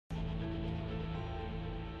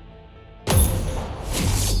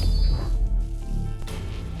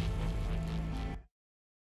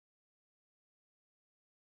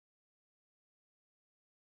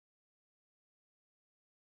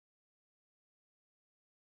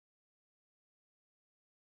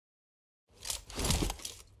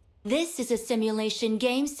This is a simulation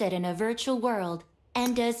game set in a virtual world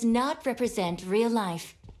and does not represent real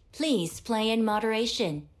life. Please play in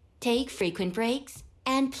moderation, take frequent breaks,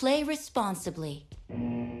 and play responsibly.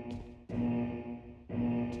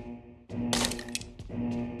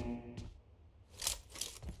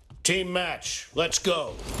 Team match, let's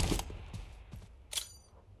go.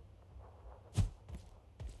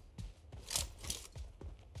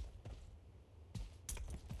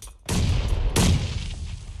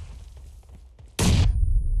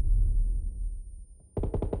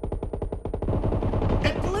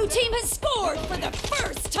 Blue team has scored for the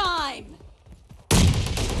first time!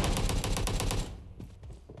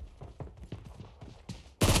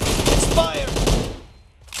 Expired!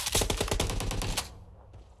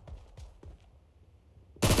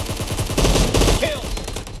 Kill!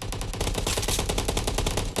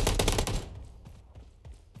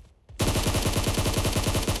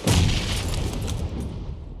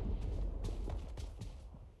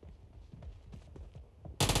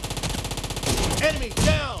 Enemy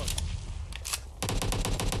down!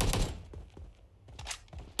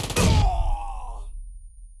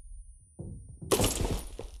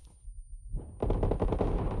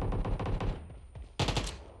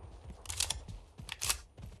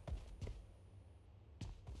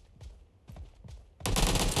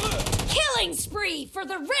 Killing spree for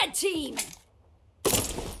the red team!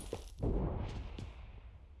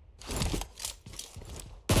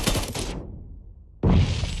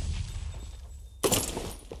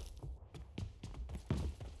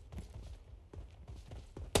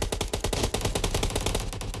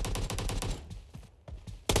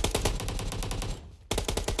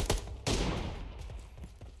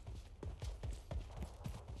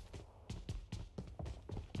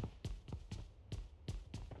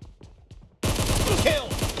 Kill!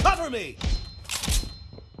 Cover me!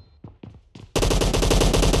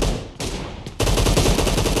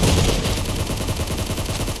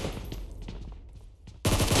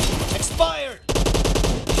 Expired!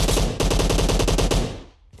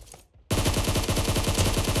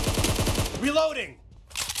 Reloading!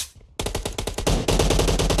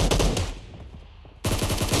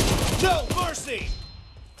 No mercy!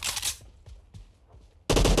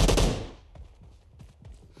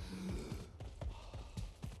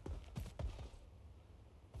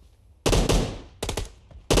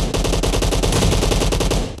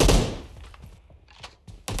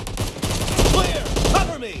 Clear!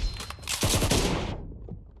 Cover me!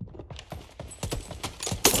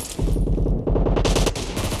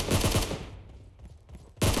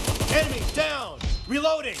 Enemy down!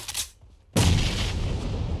 Reloading!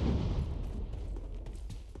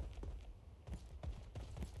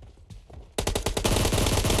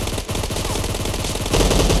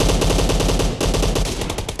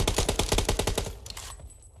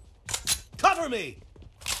 Cover me!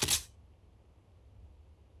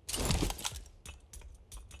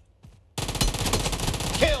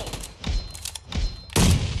 Kill!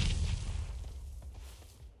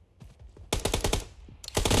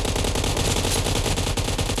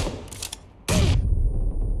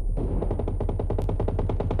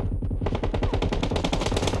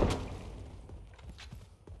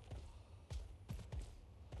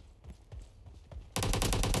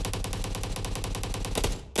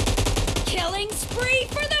 Killing spree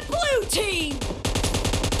for the blue team!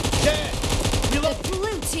 Dead! The Reload!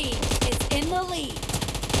 blue team is in the lead.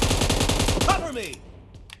 Cover me!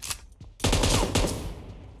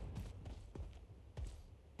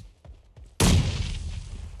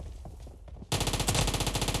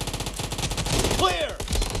 Clear!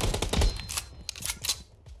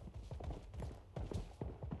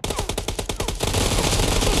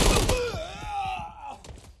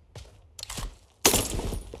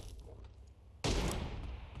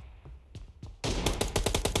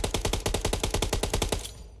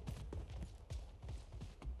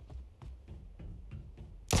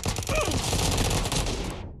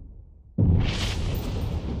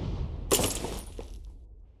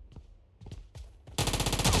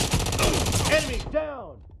 Enemy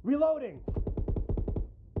down! Reloading!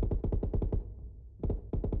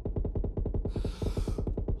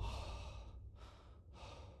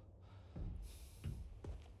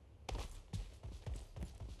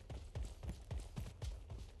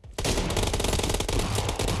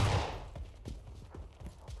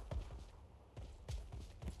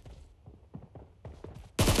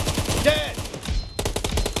 Dead!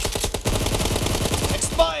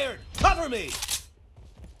 Expired! Cover me!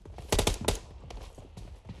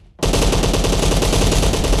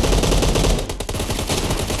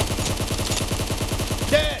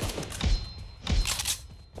 Dead!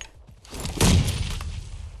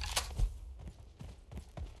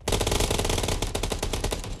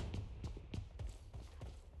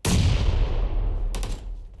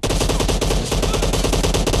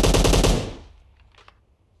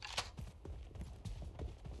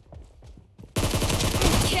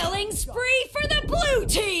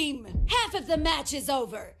 the match is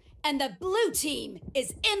over, and the blue team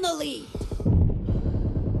is in the lead.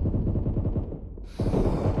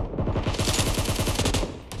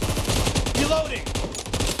 Reloading!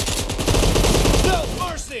 No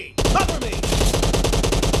mercy! Cover me!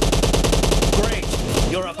 Great!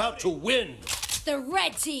 You're about to win! The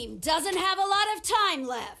red team doesn't have a lot of time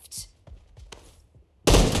left.